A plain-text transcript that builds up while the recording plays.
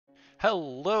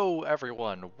Hello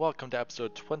everyone, welcome to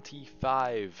episode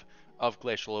 25 of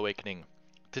Glacial Awakening.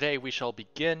 Today we shall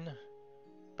begin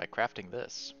by crafting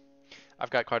this. I've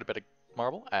got quite a bit of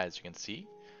marble, as you can see.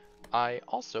 I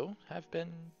also have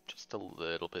been just a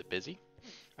little bit busy.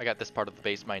 I got this part of the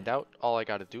base mined out. All I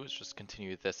gotta do is just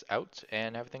continue this out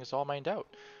and everything is all mined out.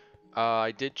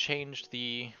 I did change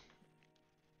the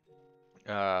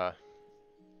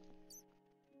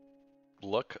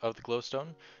look of the glowstone.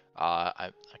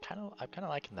 I'm kind of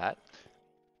liking that.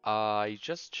 I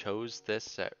just chose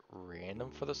this at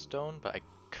random for the stone, but I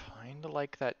kind of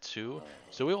like that too.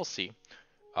 So we will see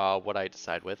what I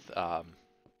decide with. I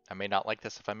may not like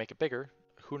this if I make it bigger.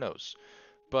 Who knows?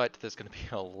 But there's going to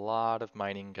be a lot of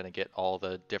mining. Going to get all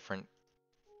the different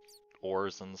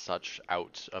ores and such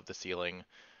out of the ceiling.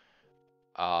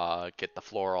 Get the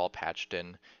floor all patched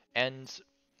in. And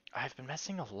I've been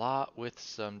messing a lot with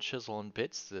some chisel and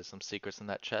bits. There's some secrets in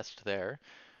that chest there.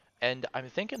 And I'm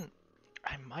thinking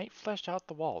I might flesh out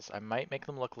the walls. I might make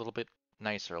them look a little bit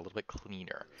nicer, a little bit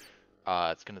cleaner.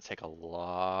 It's going to take a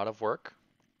lot of work,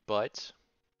 but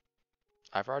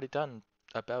I've already done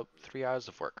about 3 hours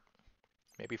of work,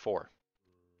 maybe 4.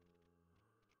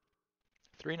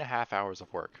 3.5 hours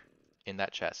of work in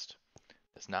that chest.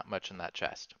 There's not much in that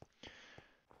chest.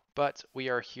 But we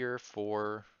are here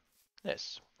for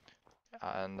this.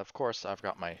 And of course, I've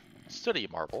got my study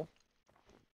marble.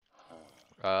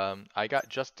 I got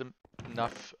just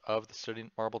enough of the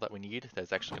study marble that we need.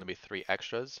 There's actually going to be 3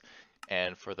 extras.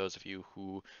 And for those of you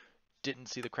who didn't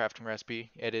see the crafting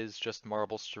recipe, it is just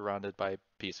marble surrounded by a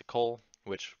piece of coal,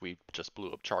 which we just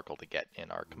blew up charcoal to get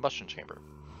in our combustion chamber.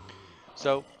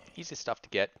 So, easy stuff to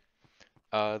get.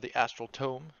 The astral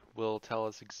tome will tell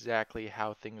us exactly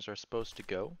how things are supposed to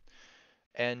go.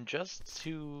 And just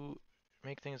to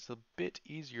make things a bit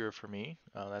easier for me,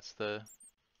 that's the...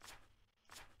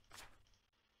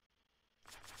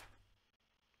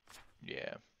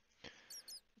 Yeah,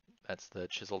 that's the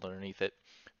chiseled underneath it.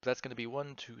 But that's going to be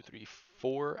 1, 2, 3,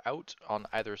 4 out on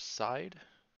either side.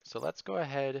 So let's go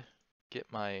ahead, get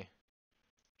my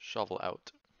shovel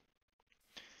out,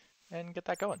 and get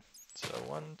that going. So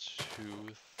 1, 2,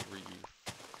 3,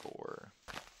 4.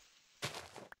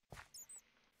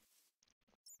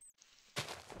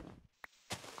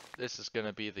 This is going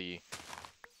to be the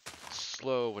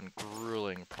slow and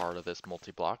grueling part of this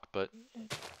multi-block, but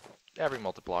every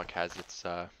multi-block has its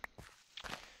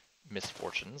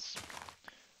misfortunes.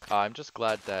 I'm just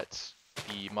glad that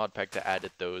the mod pack that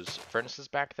added those furnaces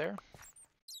back there,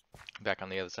 back on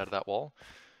the other side of that wall,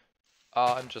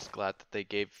 I'm just glad that they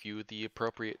gave you the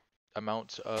appropriate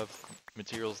amount of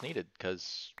materials needed,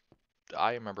 because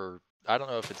I remember, I don't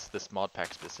know if it's this mod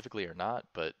pack specifically or not,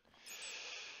 but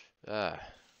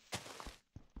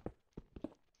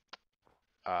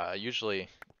usually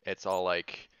it's all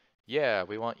like, yeah,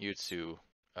 we want you to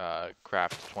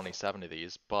craft 27 of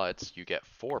these, but you get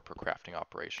 4 per crafting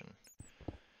operation.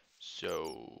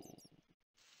 So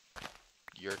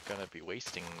you're gonna be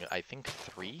wasting, I think,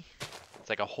 3? It's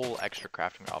like a whole extra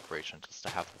crafting operation just to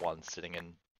have one sitting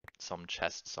in some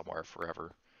chest somewhere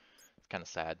forever. It's kind of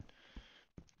sad.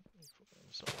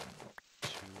 So 1, 2,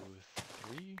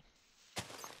 3.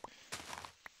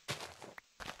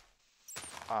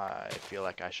 I feel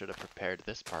like I should have prepared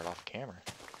this part off camera.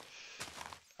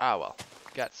 Ah well,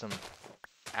 got some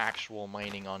actual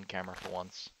mining on camera for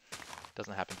once.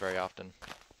 Doesn't happen very often.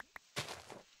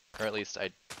 Or at least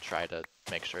I try to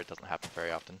make sure it doesn't happen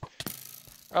very often.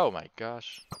 Oh my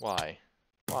gosh, why?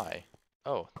 Why?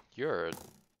 Oh, you're a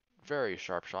very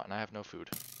sharp shot and I have no food.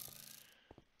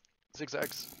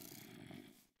 Zigzags.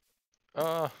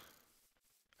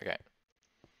 Okay.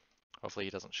 Hopefully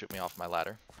he doesn't shoot me off my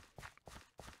ladder.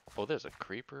 Oh, there's a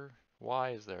creeper? Why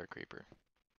is there a creeper?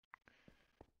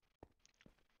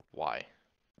 Why?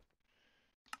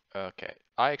 Okay,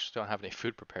 I actually don't have any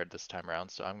food prepared this time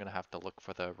around, so I'm gonna have to look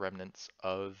for the remnants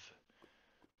of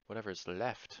whatever's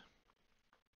left.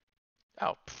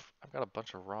 Oh, I've got a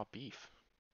bunch of raw beef.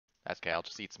 That's okay, I'll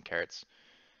just eat some carrots.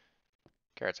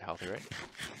 Carrots are healthy, right?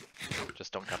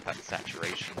 Just don't got that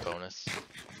saturation bonus.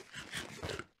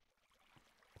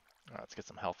 Let's get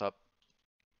some health up.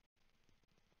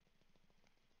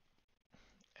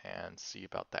 And see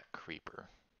about that creeper.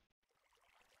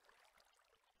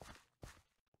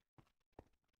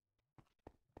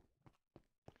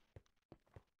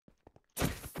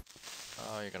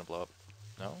 Oh, you're gonna blow up.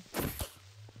 No?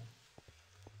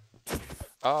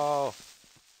 Oh!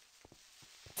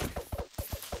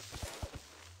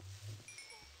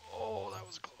 Oh, that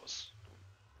was close.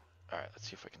 Alright, let's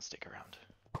see if I can stick around.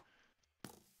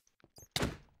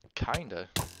 Kinda.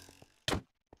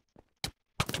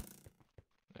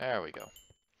 There we go.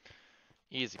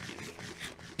 Easy peasy.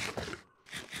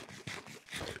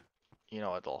 You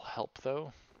know what'll help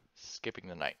though? Skipping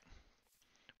the night,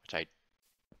 which I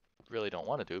really don't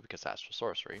want to do because astral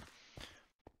sorcery,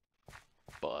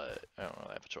 but I don't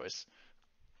really have a choice.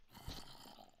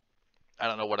 I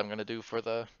don't know what I'm gonna do for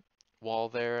the wall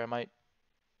there.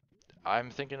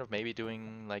 I'm thinking of maybe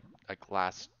doing like a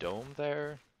glass dome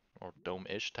there, or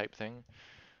dome-ish type thing,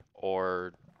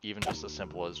 or even just as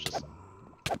simple as just,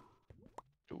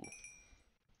 ooh,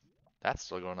 that's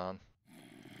still going on.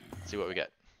 Let's see what we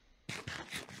get.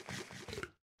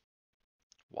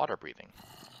 Water breathing.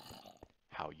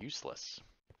 How useless.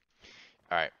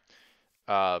 Alright.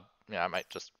 Yeah, I might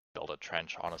just build a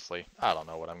trench, honestly. I don't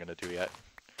know what I'm gonna do yet.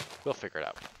 We'll figure it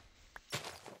out.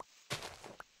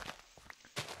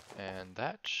 And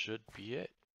that should be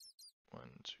it. 1,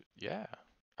 2, yeah.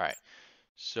 Alright.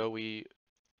 So we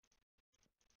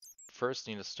first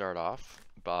need to start off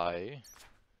by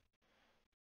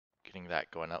getting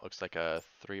that going. That looks like a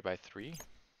 3x3.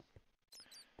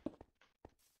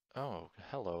 Oh,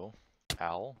 hello,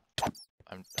 Al.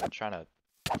 I'm trying to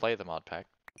play the mod pack.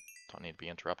 Don't need to be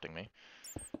interrupting me.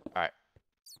 Alright.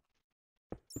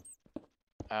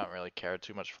 I don't really care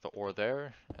too much for the ore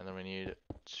there. And then we need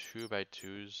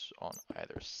 2x2s on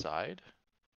either side.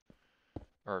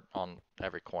 Or on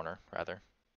every corner, rather.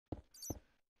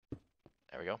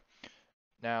 There we go.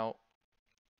 Now,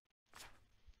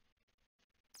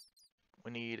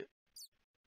 we need...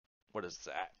 what is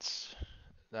that?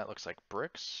 That looks like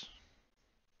bricks.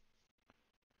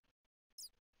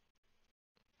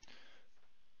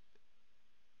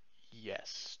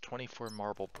 Yes, 24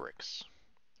 marble bricks.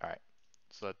 Alright,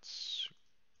 so let's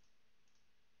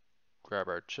grab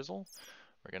our chisel.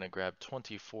 We're going to grab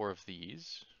 24 of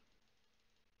these.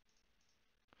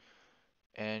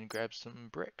 And grab some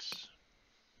bricks.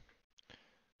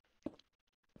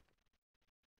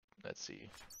 Let's see.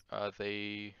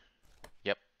 They...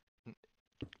 yep.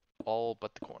 All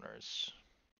but the corners.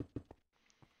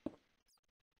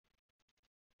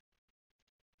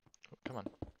 Oh, come on.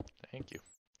 Thank you.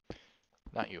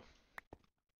 Not you.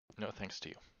 No thanks to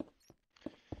you.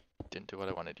 Didn't do what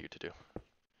I wanted you to do.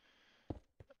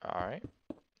 Alright.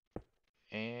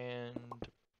 And...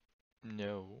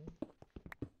 no.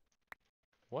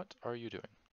 What are you doing?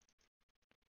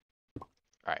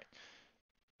 Alright.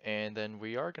 And then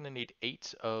we are going to need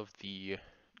 8 of the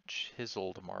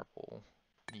chiseled marble.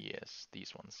 Yes,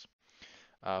 these ones.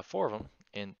 4 of them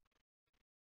in...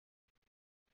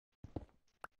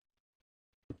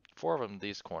 4 of them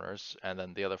these corners, and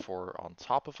then the other 4 on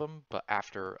top of them, but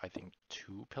after, I think,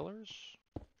 2 pillars?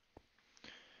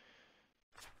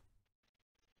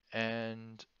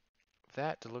 And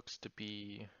that looks to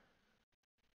be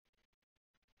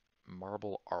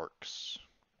marble arcs.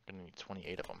 I'm gonna need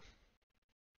 28 of them.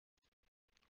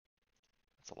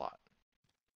 That's a lot.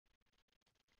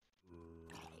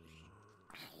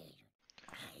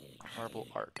 Marble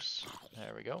arcs.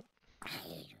 There we go.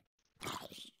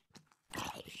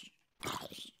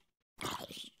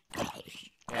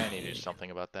 Yeah, I need to do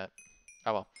something about that.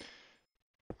 Oh well.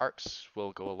 Arcs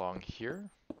will go along here.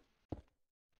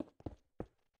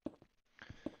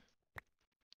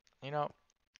 You know,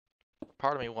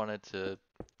 part of me wanted to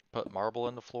put marble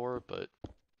in the floor, but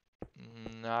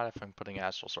not if I'm putting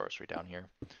astral sorcery down here.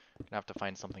 Gonna have to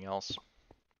find something else.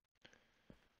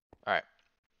 Alright,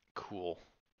 cool.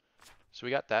 So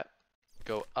we got that.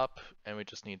 Go up, and we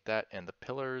just need that and the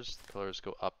pillars. The pillars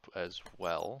go up as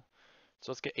well.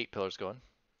 So let's get 8 pillars going.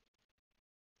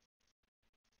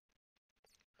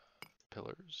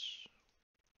 Pillars.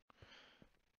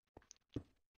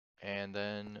 And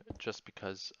then, just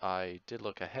because I did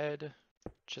look ahead,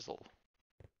 chisel.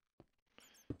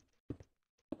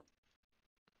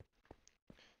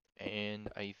 And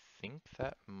I think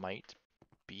that might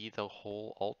be the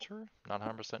whole altar. Not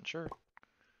 100% sure.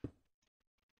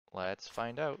 Let's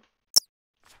find out.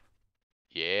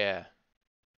 Yeah.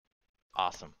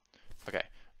 Awesome. Okay.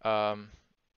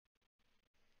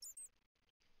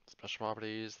 Special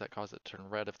properties that cause it to turn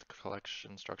red if the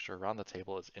collection structure around the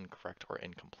table is incorrect or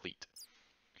incomplete.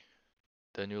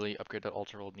 The newly upgraded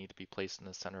altar will need to be placed in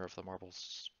the center of the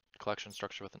marbles collection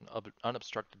structure with an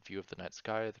unobstructed view of the night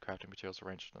sky. The crafting materials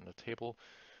arranged on the table.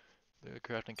 The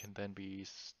crafting can then be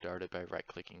started by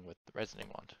right-clicking with the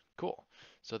resonating wand. Cool.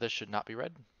 So this should not be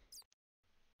red,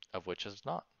 of which is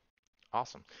not.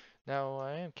 Awesome. Now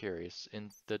I am curious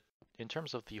in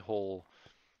terms of the whole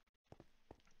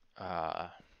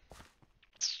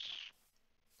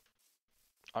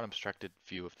unobstructed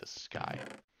view of the sky.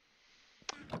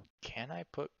 Can I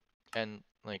put, and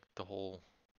like the whole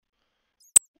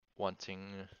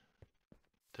wanting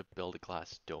to build a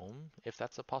glass dome, if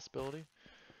that's a possibility?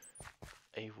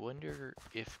 I wonder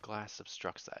if glass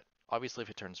obstructs that. Obviously, if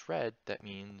it turns red, that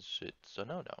means it's a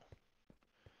no-no.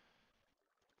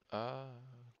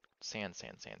 Sand,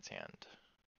 sand, sand, sand.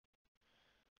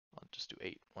 I'll just do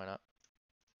 8. Why not?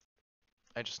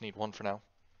 I just need 1 for now.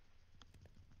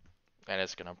 And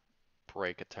it's gonna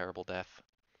break a terrible death.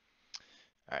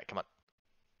 Alright, come on.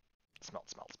 Smelt,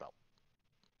 smelt, smelt.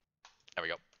 There we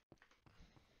go.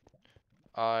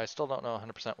 I still don't know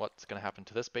 100% what's gonna happen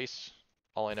to this base.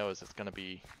 All I know is it's gonna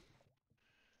be...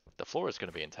 The floor is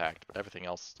gonna be intact, but everything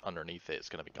else underneath it is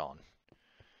gonna be gone.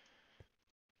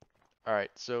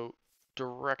 Alright, so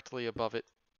directly above it,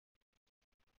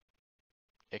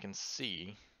 I can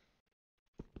see...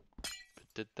 But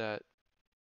did that...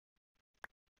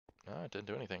 No, it didn't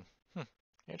do anything.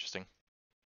 Interesting.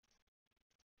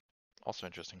 Also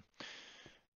interesting.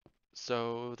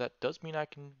 So that does mean I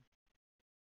can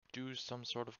do some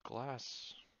sort of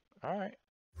glass. Alright.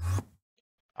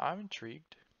 I'm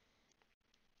intrigued.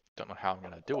 Don't know how I'm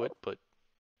gonna do it, but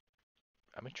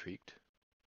I'm intrigued.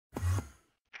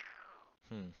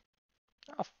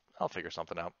 I'll, I'll figure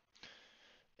something out.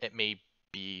 It may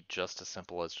be just as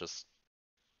simple as just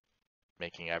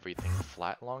making everything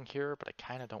flat along here, but I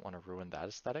kind of don't want to ruin that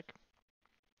aesthetic.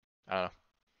 I don't know.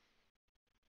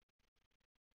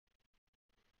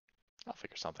 I'll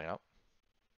figure something out.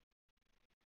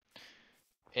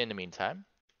 In the meantime,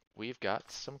 we've got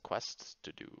some quests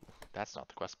to do. That's not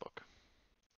the quest book.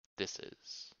 This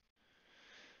is.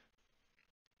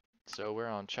 So we're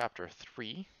on chapter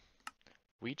 3.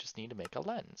 We just need to make a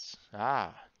lens.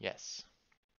 Ah, yes.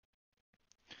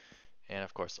 And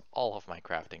of course, all of my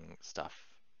crafting stuff,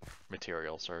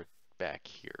 materials are back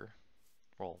here.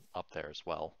 Well, up there as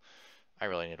well. I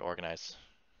really need to organize.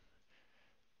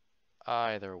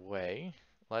 Either way,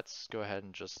 let's go ahead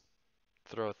and just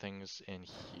throw things in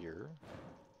here.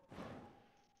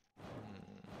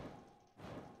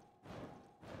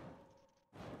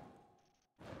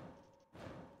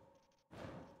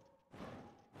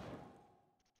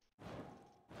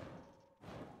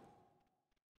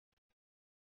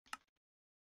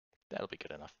 That'll be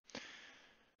good enough.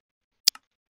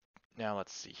 Now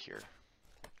let's see here.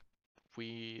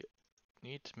 We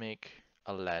need to make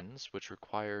a lens, which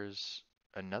requires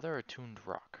another attuned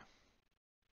rock.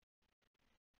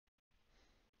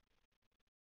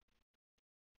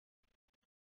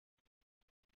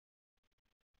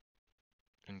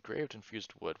 Engraved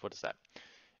infused wood, what is that?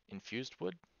 Infused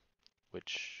wood,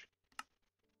 which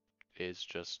is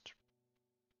just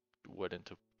wood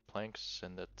into planks,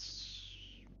 and that's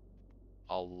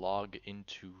I'll log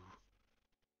into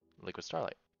liquid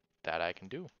starlight. That I can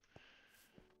do.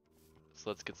 So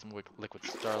let's get some liquid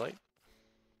starlight.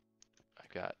 I've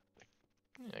got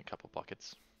a couple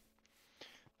buckets.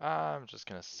 I'm just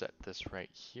gonna set this right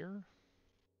here.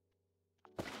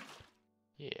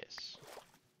 Yes.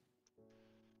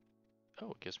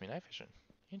 Oh, it gives me night vision.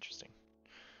 Interesting.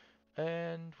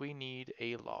 And we need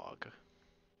a log.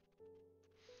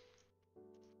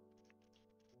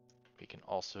 We can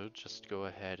also just go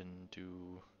ahead and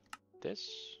do this.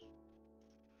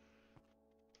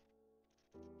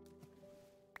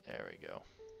 There we go.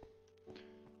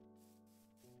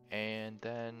 And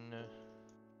then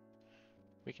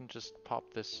we can just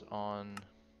pop this on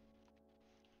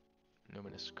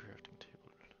luminous crafting table.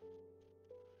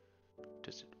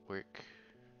 Does it work?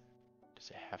 Does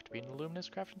it have to be in the luminous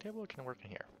crafting table, or can it work in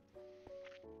here?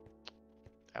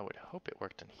 I would hope it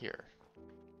worked in here.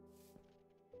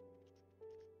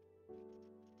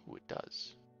 Ooh, it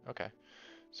does. Okay.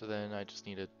 So then I just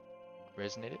need to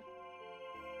resonate it.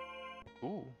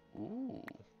 Ooh, ooh.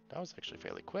 That was actually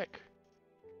fairly quick.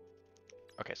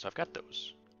 Okay, so I've got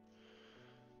those.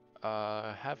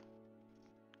 Have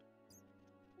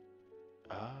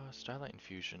starlight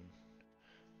infusion.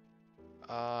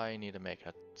 I need to make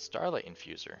a starlight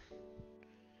infuser.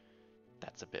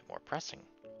 That's a bit more pressing.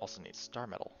 Also need star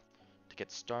metal. To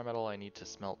get star metal, I need to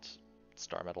smelt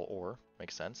star metal ore.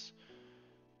 Makes sense.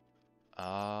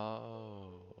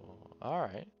 Oh,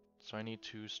 alright. So I need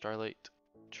to starlight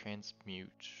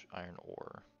transmute iron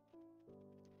ore.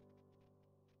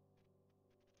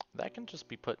 That can just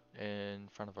be put in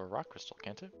front of a rock crystal,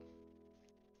 can't it?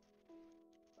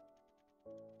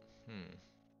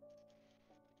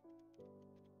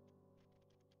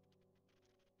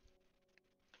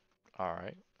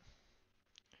 Alright.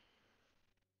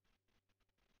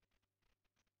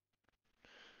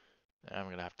 I'm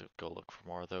gonna have to go look for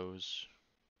more of those.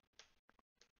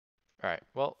 Alright,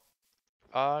 well,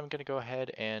 I'm gonna go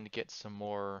ahead and get some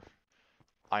more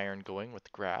iron going with the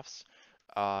graphs.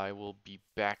 I will be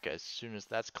back as soon as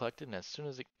that's collected and as soon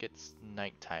as it gets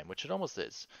nighttime, which it almost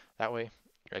is. That way,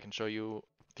 I can show you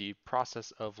the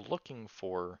process of looking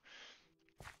for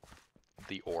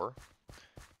the ore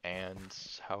and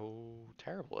how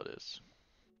terrible it is.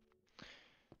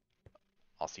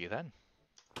 I'll see you then.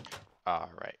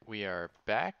 Alright, we are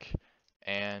back,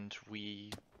 and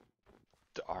we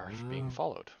are being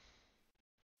followed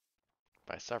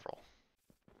by several.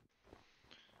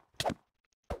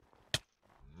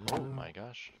 Oh my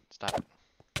gosh, stop it.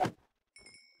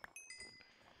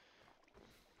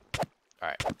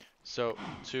 Alright, so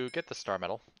to get the star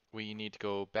medal, we need to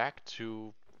go back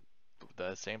to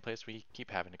the same place we keep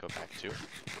having to go back to.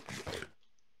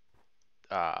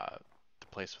 The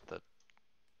place with the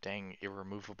dang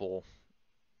irremovable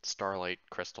starlight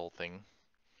crystal thing.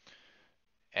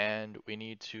 And we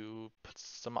need to put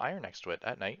some iron next to it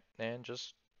at night and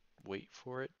just wait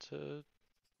for it to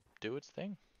do its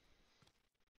thing.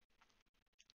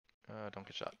 Don't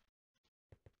get shot.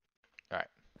 Alright.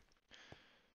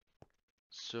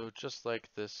 So just like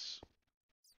this,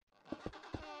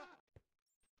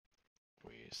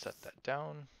 we set that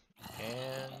down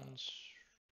and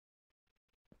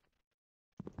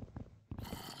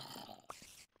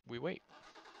we wait.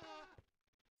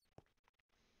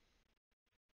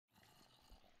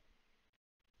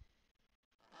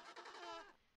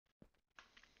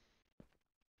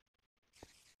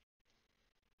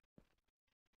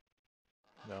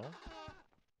 No?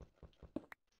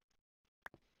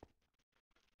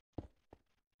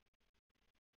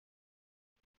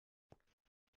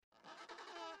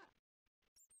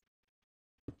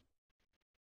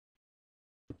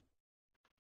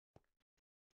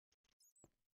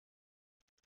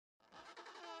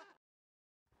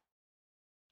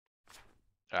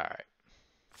 Alright.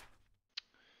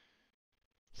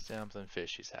 Something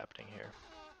fishy's happening here.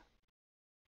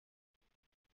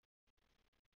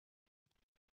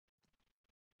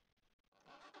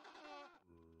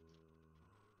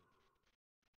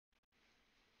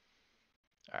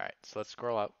 Alright, so let's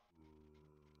scroll up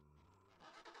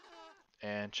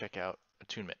and check out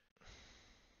attunement.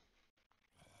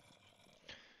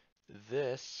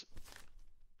 This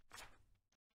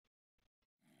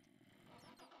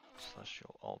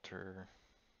celestial altar.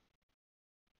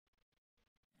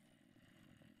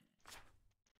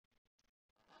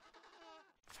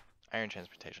 Iron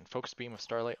transmutation. Focus beam of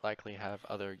starlight likely have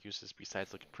other uses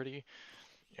besides looking pretty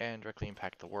and directly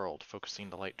impact the world. Focusing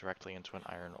the light directly into an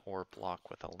iron ore block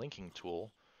with a linking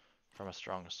tool from a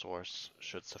strong source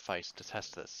should suffice to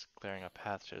test this. Clearing a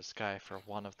path to the sky for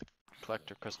one of the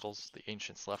collector crystals the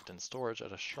ancients left in storage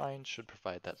at a shrine should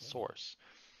provide that source.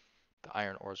 The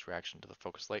iron ore's reaction to the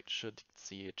focused light should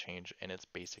see a change in its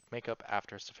basic makeup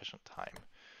after sufficient time.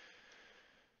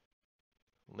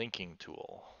 Linking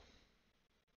tool.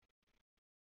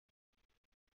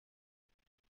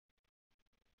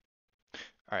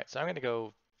 Alright, so I'm going to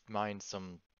go mine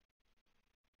some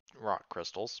rock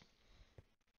crystals.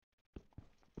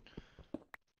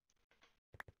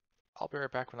 I'll be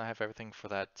right back when I have everything for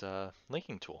that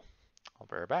linking tool. I'll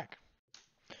be right back.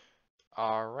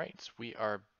 Alright, we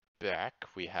are back.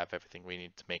 We have everything we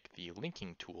need to make the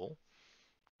linking tool.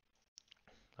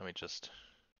 Let me just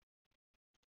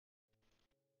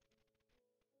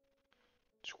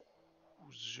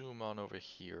zoom on over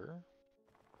here.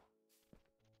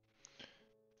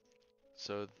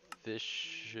 So this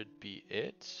should be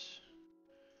it.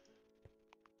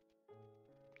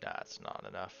 That's not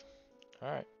enough.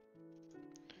 Alright.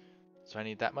 So I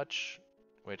need that much,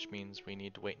 which means we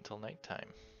need to wait until nighttime.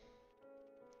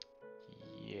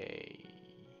 Yay.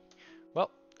 Well,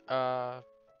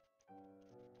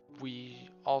 we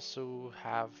also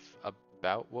have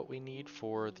about what we need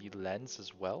for the lens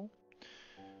as well.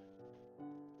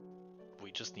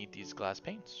 We just need these glass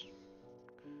panes,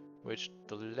 which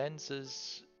the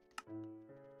lenses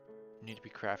need to be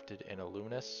crafted in a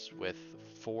luminous with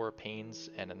 4 panes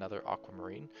and another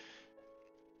aquamarine.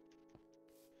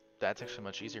 That's actually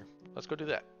much easier. Let's go do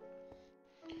that.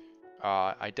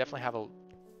 I definitely have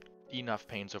enough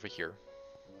panes over here.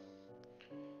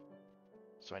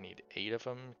 So I need 8 of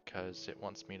them because it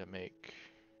wants me to make...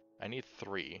 I need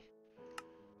 3.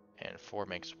 And 4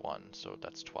 makes 1, so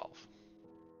that's 12.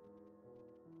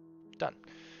 Done.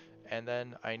 And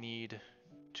then I need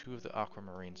 2 of the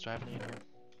aquamarines. Do I have any in here?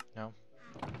 No?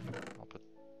 I'll put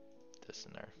this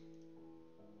in there.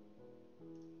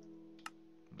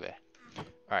 Bleh.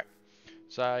 Alright.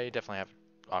 So I definitely have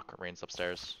aquamarines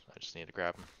upstairs. I just need to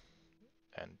grab them.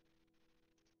 And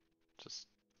just...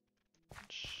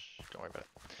 don't worry about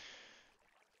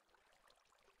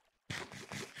it.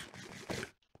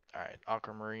 Alright,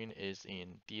 aquamarine is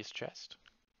in D's chest.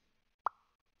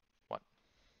 1.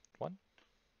 1?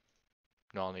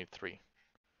 No, I'll need 3.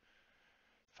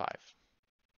 5.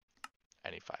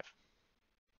 I need 5.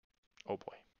 Oh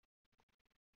boy.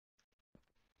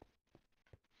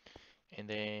 And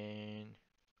then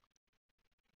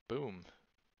boom.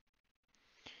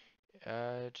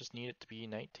 Just need it to be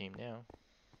nighttime now.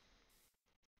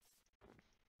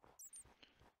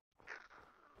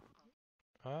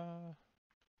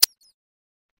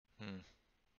 Hmm.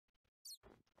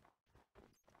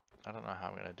 I don't know how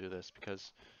I'm gonna do this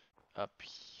because up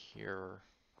here,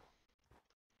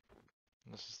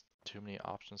 this is too many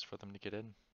options for them to get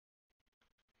in.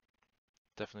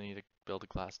 Definitely need to build a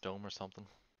glass dome or something.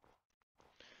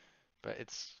 But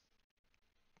it's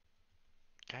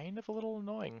kind of a little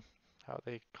annoying how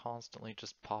they constantly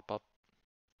just pop up.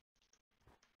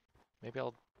 Maybe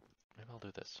I'll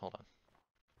do this. Hold on.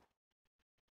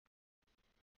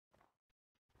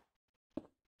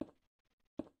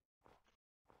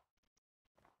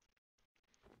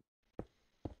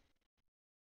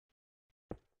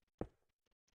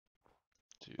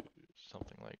 Do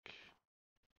something like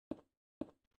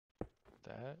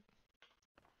that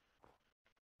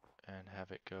and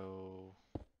have it go,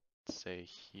 say,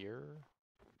 here.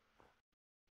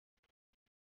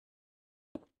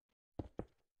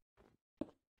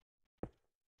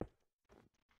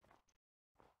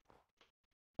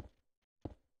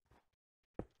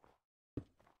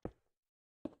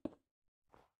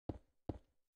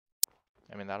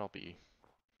 I mean, that'll be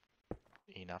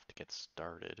enough to get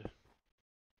started.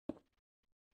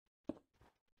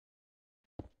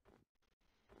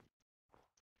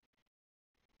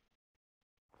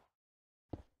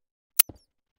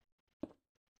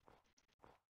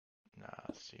 Nah,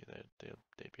 see,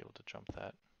 they'd be able to jump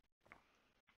that.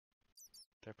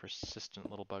 They're persistent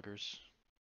little buggers.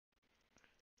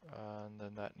 And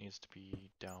then that needs to be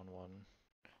down 1.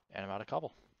 And I'm out of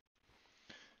cobble.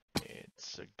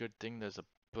 It's a good thing there's a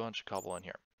bunch of cobble in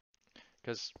here.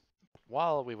 Because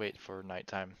while we wait for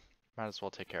nighttime, might as well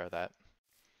take care of that.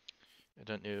 I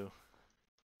don't know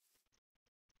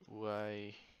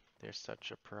why there's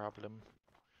such a problem.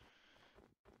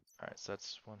 Alright, so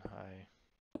that's 1 high.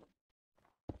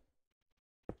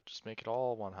 Just make it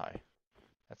all 1 high.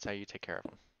 That's how you take care of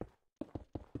them.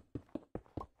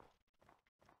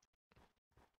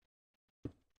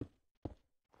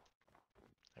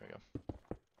 There we go.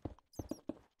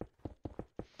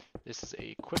 This is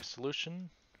a quick solution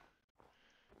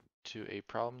to a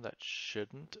problem that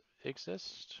shouldn't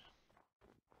exist.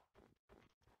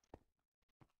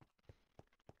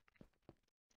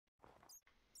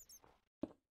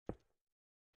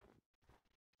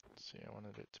 Let's see, I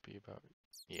wanted it to be about,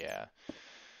 yeah.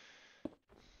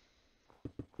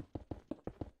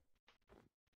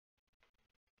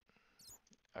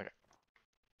 Okay.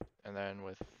 And then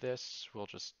with this, we'll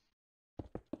just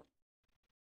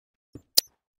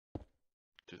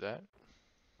do that.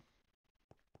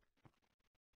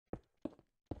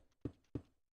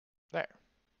 There.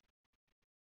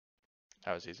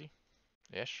 That was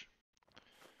easy-ish.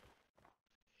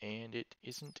 And it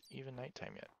isn't even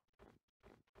nighttime yet.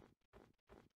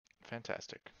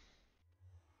 Fantastic.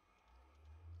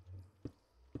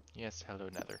 Yes, hello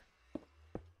Nether.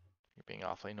 You're being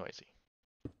awfully noisy.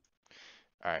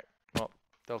 Alright, well,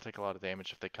 they'll take a lot of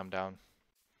damage if they come down.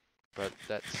 But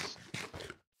that's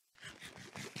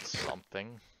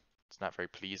something. It's not very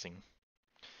pleasing.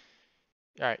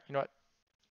 Alright, you know what?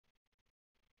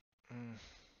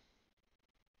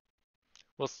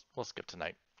 We'll skip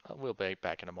tonight. We'll be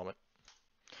back in a moment.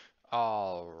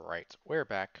 Alright, we're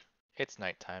back. It's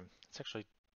nighttime. It's actually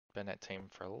been at tame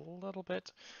for a little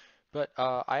bit. But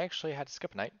I actually had to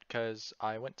skip a night because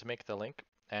I went to make the link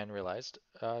and realized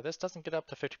this doesn't get up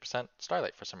to 50%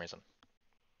 starlight for some reason.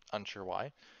 Unsure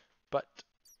why, but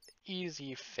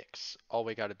easy fix. All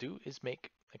we gotta do is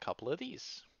make a couple of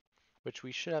these, which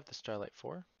we should have the starlight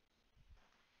for.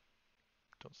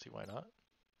 Don't see why not.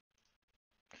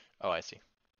 Oh, I see.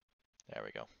 There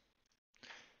we go.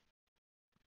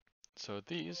 So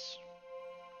these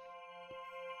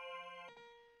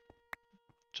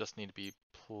just need to be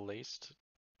placed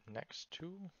next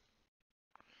to.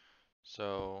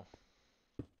 So,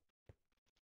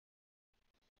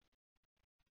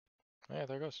 yeah,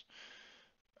 there it goes.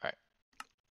 All right,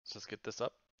 so let's get this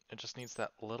up. It just needs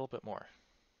that little bit more.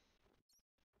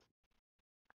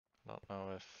 I don't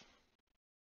know if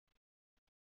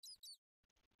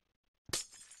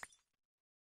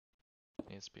it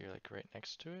needs to be like right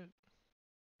next to it.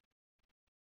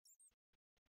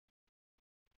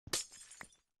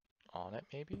 On it,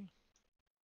 maybe?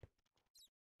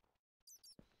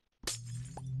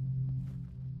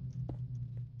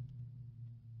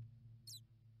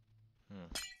 Hmm.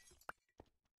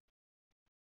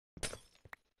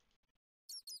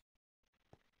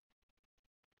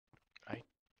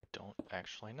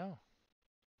 actually know.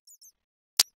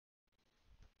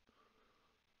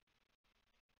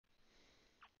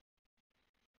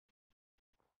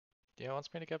 Yeah, it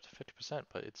wants me to get up to 50%,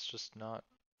 but it's just not.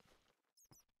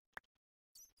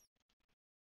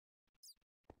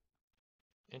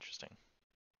 Interesting.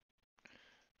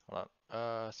 Hold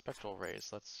on. Spectral rays.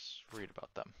 Let's read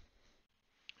about them.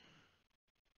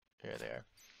 Here they are.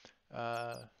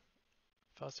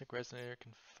 Phosphorescent resonator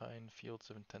can find fields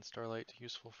of intense starlight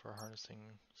useful for harnessing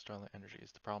starlight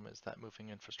energies. The problem is that moving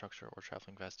infrastructure or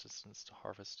traveling vast distances to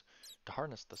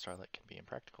harness the starlight can be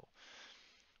impractical.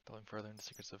 Delving further into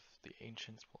secrets of the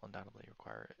ancients will undoubtedly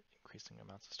require increasing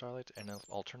amounts of starlight, and an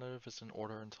alternative is in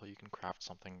order until you can craft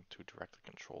something to directly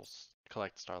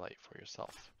collect starlight for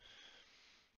yourself.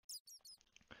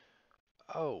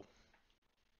 Oh,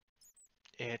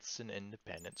 it's an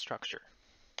independent structure.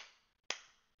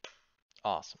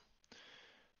 Awesome.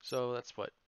 So that's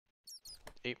what?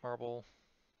 8 marble,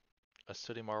 a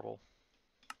sooty marble.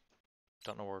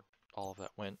 Don't know where all of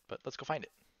that went, but let's go find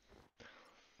it.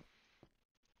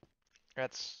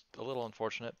 That's a little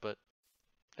unfortunate, but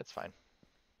it's fine.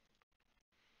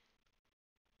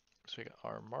 So we got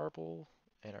our marble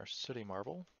and our sooty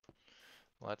marble.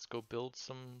 Let's go build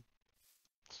some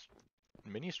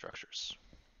mini structures.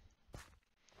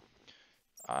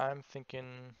 I'm thinking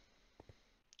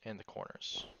in the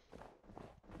corners.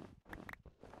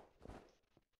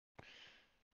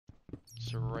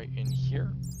 So right in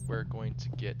here, we're going to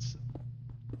get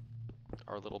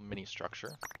our little mini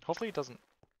structure. Hopefully it doesn't...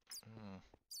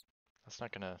 that's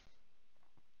not going to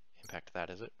impact that,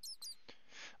 is it?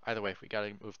 Either way, we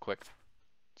gotta move quick.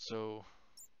 So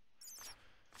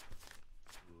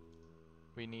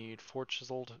we need 4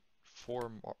 chiseled,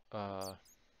 4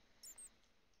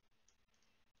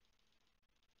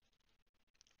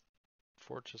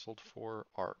 4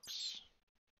 arcs,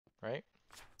 right?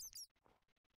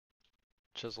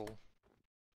 Chiseled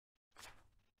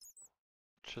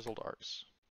arcs.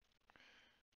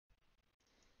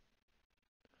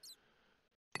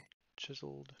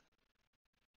 Chiseled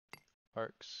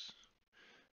arcs,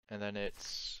 and then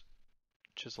it's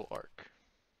chisel arc.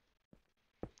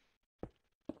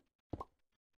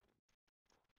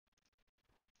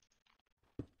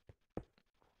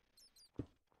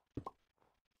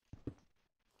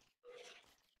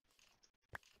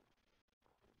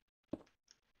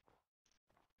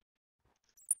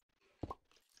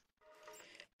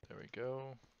 There we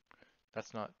go.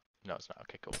 That's not, no, it's not.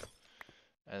 Okay, cool.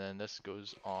 And then this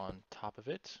goes on top of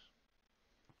it.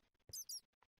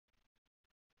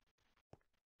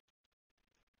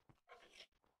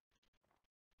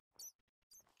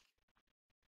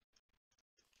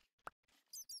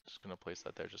 Just gonna place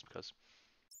that there just because.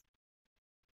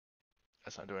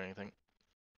 That's not doing anything.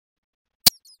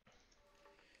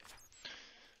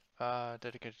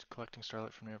 Dedicated to collecting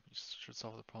starlight from near should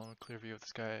solve the problem. A clear view of the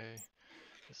sky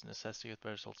is a necessity with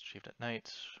better results achieved at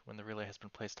night. When the relay has been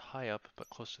placed high up but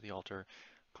close to the altar,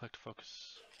 collect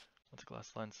focus once a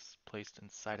glass lens is placed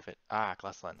inside of it. Ah,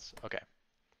 glass lens. Okay.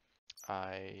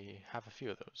 I have a few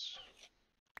of those.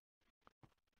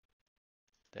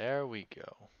 There we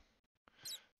go.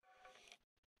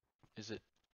 Is it?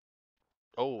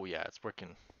 Oh yeah, it's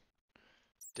working.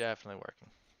 Definitely working.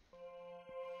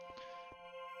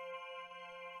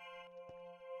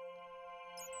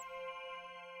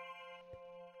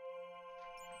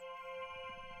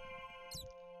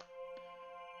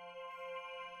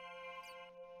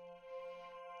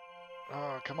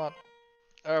 Oh, come on.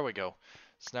 There we go.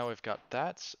 So now we've got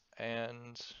that,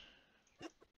 and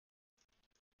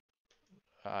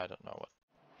I don't know what.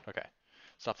 Okay,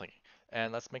 stop thinking.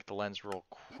 And let's make the lens real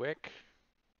quick.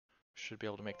 Should be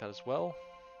able to make that as well.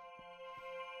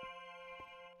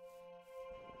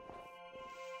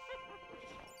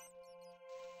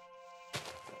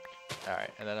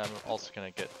 Alright, and then I'm also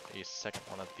going to get a second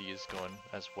one of these going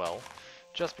as well.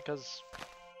 Just because,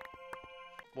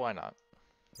 why not?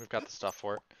 We've got the stuff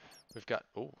for it. We've got,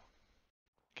 oh,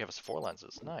 gave us 4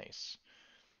 lenses, nice.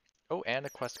 Oh, and a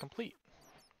quest complete.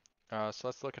 So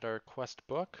let's look at our quest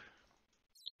book.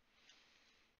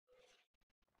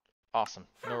 Awesome,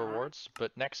 no rewards,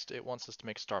 but next it wants us to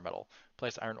make star metal.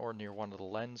 Place iron ore near one of the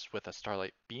lens with a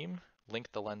starlight beam.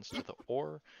 Link the lens to the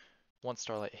ore. Once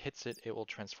starlight hits it, it will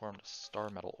transform to star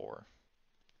metal ore.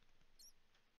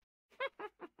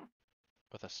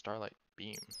 With a starlight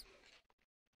beam.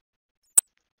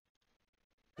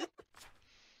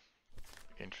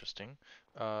 Interesting.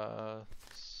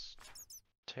 Let's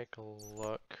take a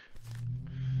look.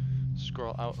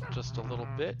 Scroll out just a little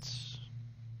bit.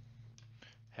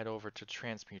 Head over to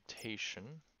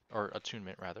transmutation, or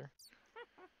attunement rather.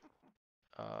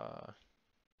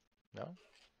 No?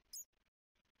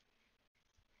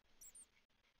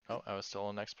 Oh, I was still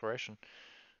in exploration.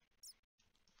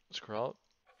 Scroll out,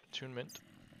 attunement,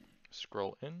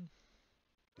 scroll in,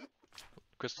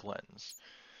 crystal lens.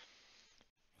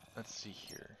 Let's see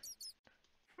here.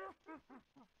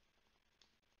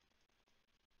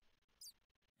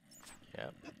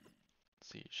 Yep. Let's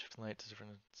see, shift light to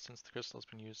different. Since the crystal has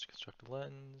been used to construct a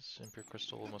lens, impure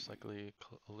crystal will most likely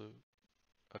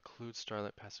occlude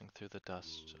starlight passing through the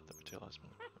dust of the material has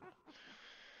been.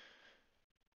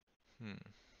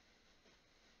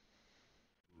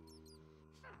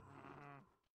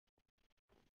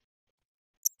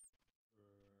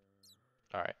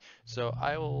 Alright, so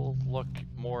I will look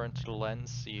more into the lens,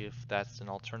 see if that's an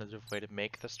alternative way to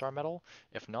make the star metal.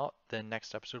 If not, then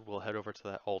next episode we'll head over to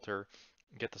that altar,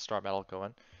 get the star metal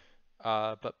going.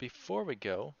 But before we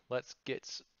go, let's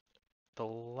get the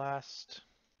last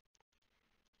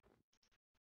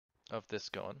of this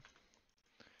going.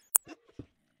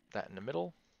 That in the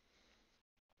middle.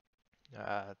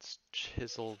 Let's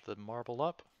chisel the marble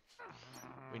up.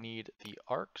 We need the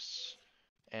arcs,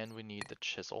 and we need the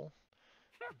chisel.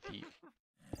 The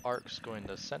arcs going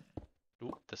to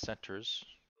the centers.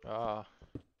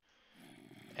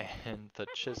 And the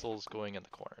chisel's going in the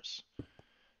corners.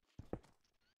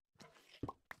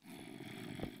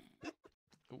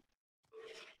 Ooh.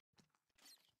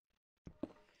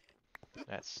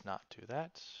 Let's not do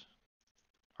that.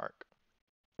 Arc.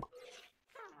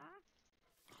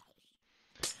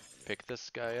 Pick this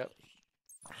guy up,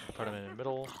 put him in the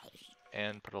middle,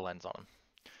 and put a lens on him.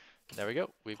 There we go.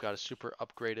 We've got a super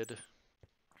upgraded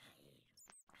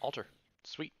altar.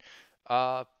 Sweet.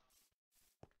 But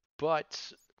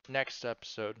next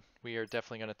episode, we are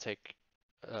definitely going to take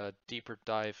a deeper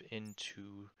dive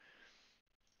into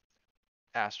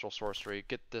astral sorcery,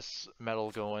 get this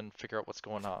metal going, figure out what's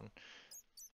going on.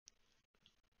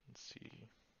 Let's see.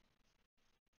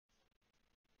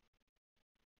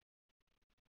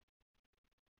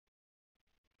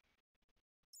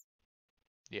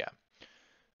 Yeah.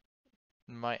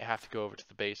 Might have to go over to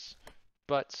the base,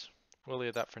 but we'll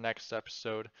leave that for next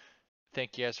episode.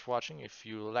 Thank you guys for watching. If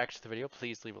you liked the video,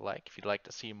 please leave a like. If you'd like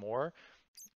to see more,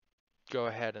 go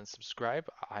ahead and subscribe.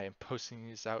 I am posting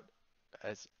these out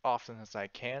as often as I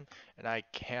can, and I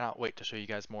cannot wait to show you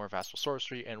guys more of Astral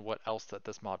Sorcery and what else that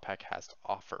this mod pack has to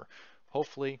offer.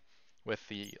 Hopefully, with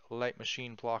the light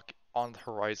machine block on the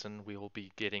horizon, we will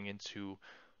be getting into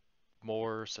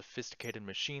more sophisticated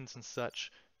machines and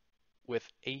such, with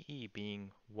AE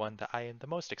being one that I am the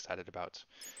most excited about.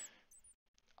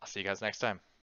 I'll see you guys next time.